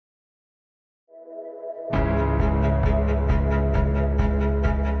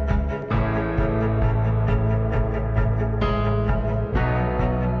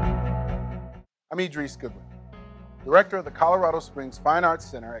I'm Idris Goodwin, Director of the Colorado Springs Fine Arts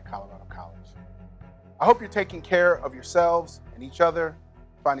Center at Colorado College. I hope you're taking care of yourselves and each other,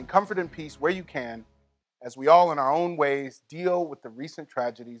 finding comfort and peace where you can, as we all in our own ways deal with the recent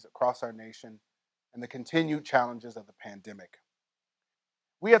tragedies across our nation and the continued challenges of the pandemic.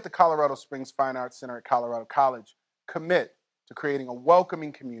 We at the Colorado Springs Fine Arts Center at Colorado College commit to creating a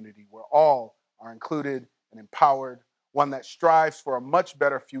welcoming community where all are included and empowered, one that strives for a much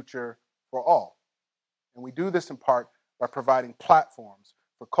better future for all. And we do this in part by providing platforms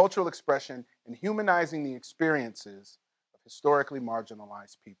for cultural expression and humanizing the experiences of historically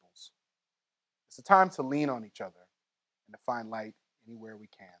marginalized peoples. It's a time to lean on each other and to find light anywhere we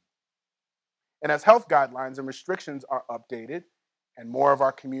can. And as health guidelines and restrictions are updated and more of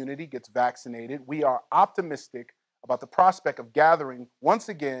our community gets vaccinated, we are optimistic about the prospect of gathering once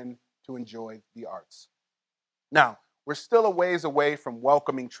again to enjoy the arts. Now, we're still a ways away from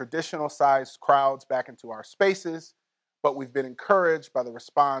welcoming traditional sized crowds back into our spaces, but we've been encouraged by the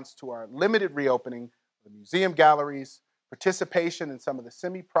response to our limited reopening of the museum galleries, participation in some of the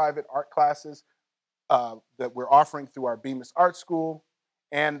semi-private art classes that we're offering through our Bemis Art School,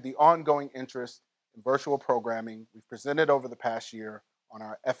 and the ongoing interest in virtual programming we've presented over the past year on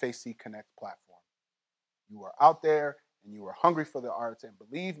our FAC Connect platform. You are out there and you are hungry for the arts, and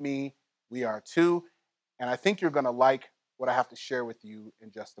believe me, we are too. And I think you're going to like what I have to share with you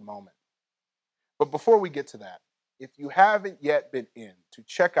in just a moment. But before we get to that, if you haven't yet been in to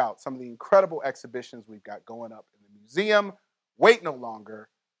check out some of the incredible exhibitions we've got going up in the museum, wait no longer,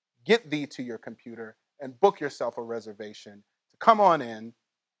 get thee to your computer and book yourself a reservation to come on in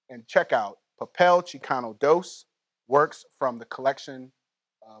and check out Papel Chicano Dos, works from the collection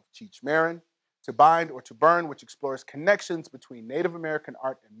of Cheech Marin, To Bind or to Burn, which explores connections between Native American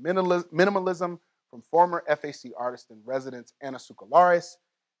art and minimalism from former FAC artist in residence Anna Sucalares.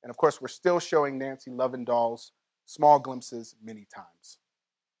 And of course, we're still showing Nancy Lovendall's Small Glimpses many times.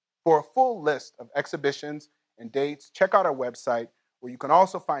 For a full list of exhibitions and dates, check out our website, where you can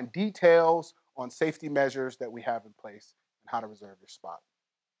also find details on safety measures that we have in place and how to reserve your spot.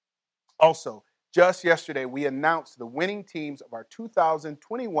 Also, just yesterday, we announced the winning teams of our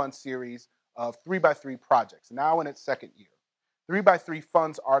 2021 series of 3x3 projects, now in its second year. 3x3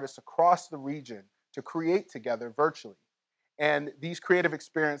 funds artists across the region to create together virtually. And these creative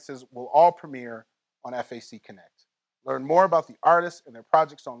experiences will all premiere on FAC Connect. Learn more about the artists and their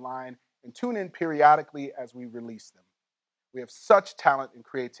projects online, and tune in periodically as we release them. We have such talent and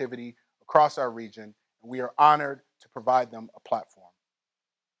creativity across our region, and we are honored to provide them a platform.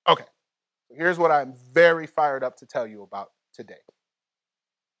 Okay, so here's what I'm very fired up to tell you about today.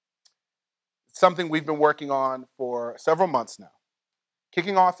 It's something we've been working on for several months now.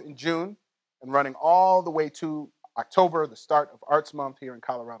 Kicking off in June and running all the way to October, the start of Arts Month here in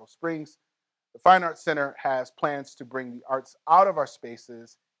Colorado Springs, the Fine Arts Center has plans to bring the arts out of our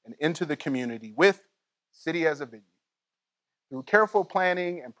spaces and into the community with City as a Venue. Through careful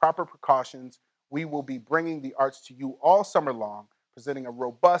planning and proper precautions, we will be bringing the arts to you all summer long, presenting a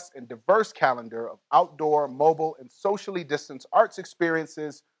robust and diverse calendar of outdoor, mobile, and socially distanced arts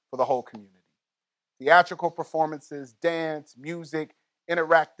experiences for the whole community. Theatrical performances, dance, music,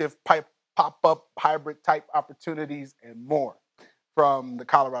 interactive pop-up hybrid type opportunities, and more. From the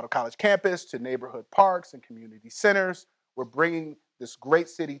Colorado College campus to neighborhood parks and community centers, we're bringing this great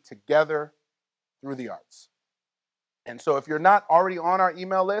city together through the arts. And so if you're not already on our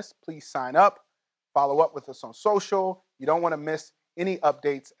email list, please sign up, follow up with us on social. You don't want to miss any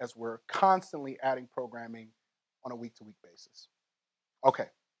updates, as we're constantly adding programming on a week-to-week basis. Okay,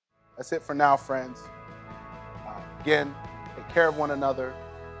 that's it for now, friends. Again, take care of one another.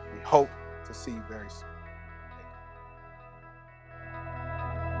 We hope to see you very soon.